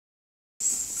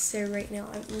So right now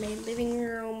I'm in my living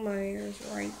room. My hair's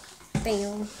right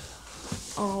there.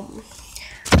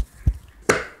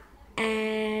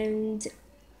 And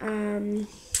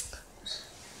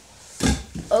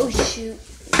oh shoot,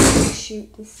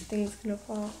 this thing's gonna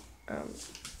fall.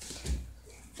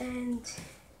 And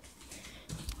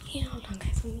yeah, hold on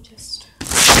guys, let me just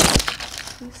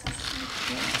use this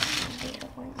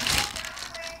one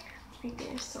right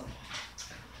there. So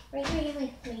right here you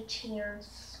like my chairs.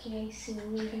 Can you see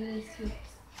me? Can you see?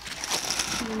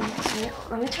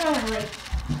 Let me turn on the light.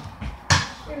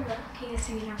 There we go. Can you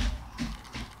see me now?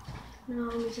 No,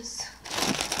 let me just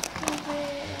move it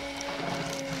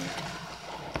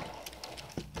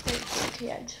right to the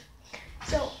edge.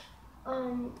 So,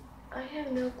 I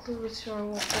have no clue what's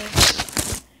wrong with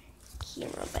this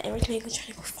camera, but every time I try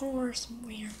to go far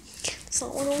somewhere, it's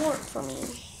not gonna work for me.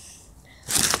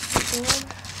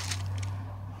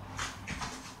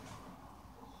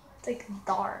 It's like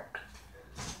dark.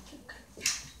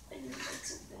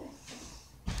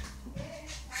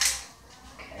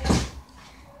 Okay,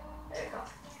 there we go.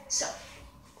 So,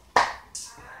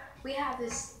 we have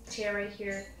this chair right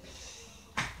here.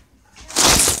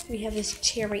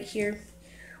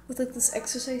 With like this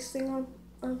exercise thing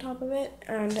on top of it,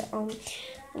 and let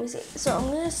me see. So I'm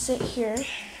gonna sit here,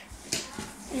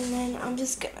 and then I'm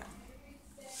just gonna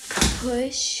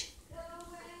push.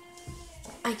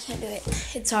 I can't do it.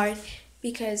 It's hard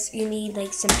because you need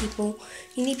like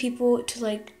you need people to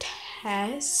like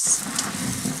test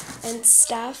and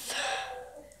stuff.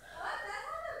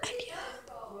 And yeah.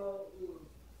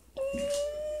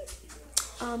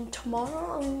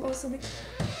 Tomorrow I'm gonna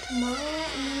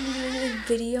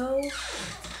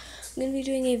be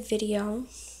doing a video.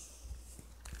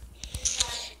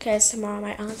 Because tomorrow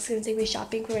my aunt's gonna take me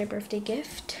shopping for my birthday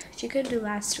gift. She couldn't do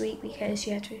last week because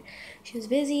she was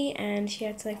busy and she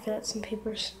had to like fill out some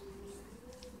papers.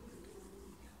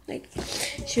 Like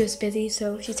she was busy,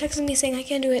 so she texted me saying I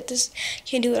can't do it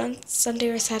on Sunday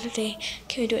or Saturday.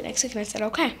 Can we do it next week? And I said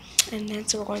okay. And then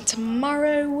so we're going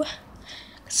tomorrow.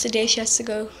 Cause today she has to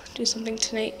go do something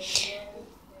tonight.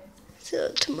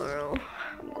 So tomorrow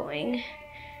I'm going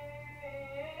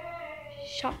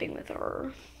shopping with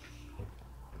her.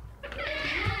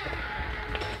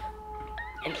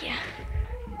 And yeah.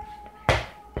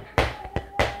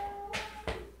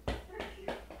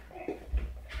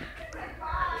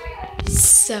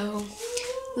 So,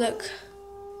 look.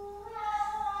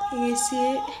 Can you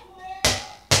see it?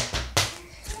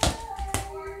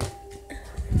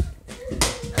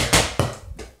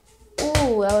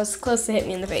 Ooh, that was close to hit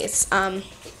me in the face.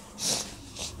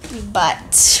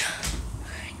 But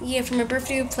yeah, for my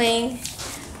birthday we're playing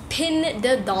Pin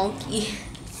the Donkey.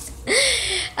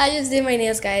 I just did my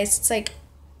nails, guys. It's like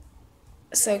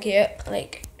so cute.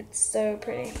 Like it's so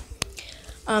pretty.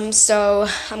 So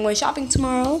I'm going shopping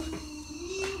tomorrow.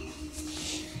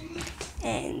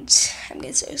 And I'm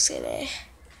getting so excited.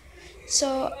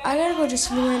 So I gotta go do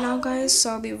something right now, guys.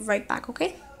 So I'll be right back,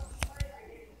 okay?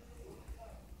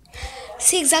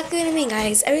 See exactly what I mean,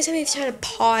 guys. Every time I try to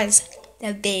pause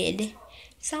the vid,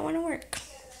 it's not gonna work.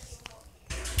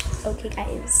 Okay,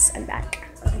 guys, I'm back.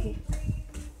 Okay.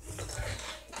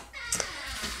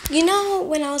 You know,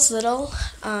 when I was little,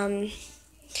 I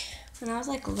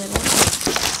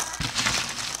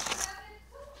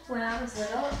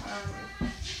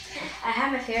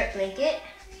have my favorite blanket.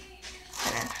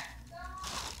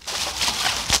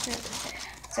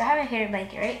 So I have my favorite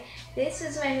blanket, right? This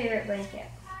is my favorite blanket.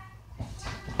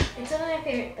 It's one of my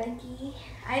favorite blankets.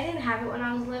 I didn't have it when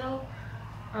I was little,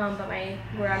 but my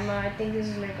grandma, I think this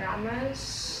is my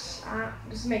grandma's.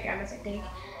 This is my grandma's, I think.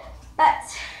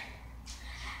 But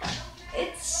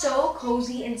it's so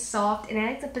cozy and soft, and I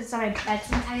like to put this on my bed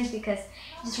sometimes because it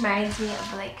just reminds me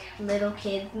of like little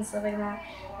kids and stuff like that,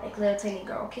 like little tiny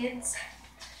girl kids,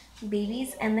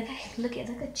 babies. And like look, it's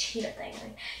like a cheetah thing.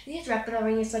 Like you just wrap it over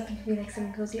and it's like it can be like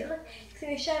something cozy. Look, see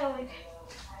my shadow, like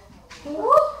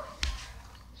woo.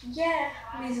 Yeah,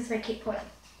 this is my cape for them.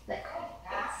 Like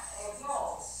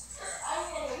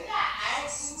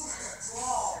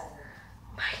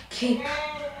my cape.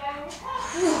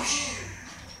 Whoosh.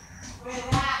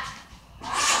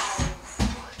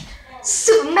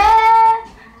 Superman!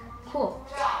 Cool.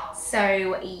 So,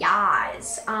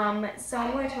 yes. So I'm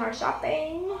going tomorrow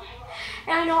shopping.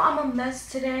 And I know I'm a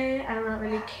mess today. I don't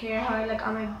really care how I look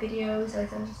on my videos.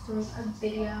 Like I'm just doing a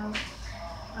video.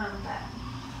 But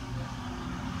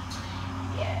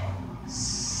yes.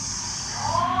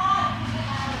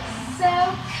 So,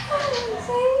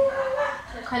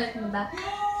 kind of in the back.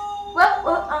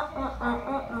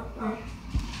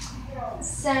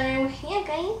 So yeah,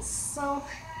 guys. So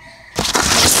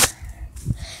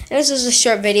This was a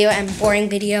short video and boring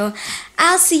video.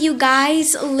 I'll see you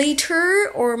guys later,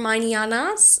 or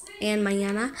mañanas, and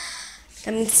mañana.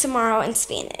 That means tomorrow in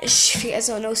Spanish, if you guys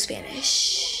don't know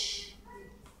Spanish.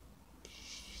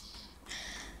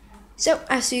 So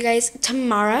I'll see you guys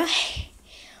tomorrow,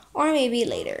 or maybe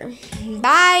later.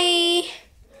 Bye!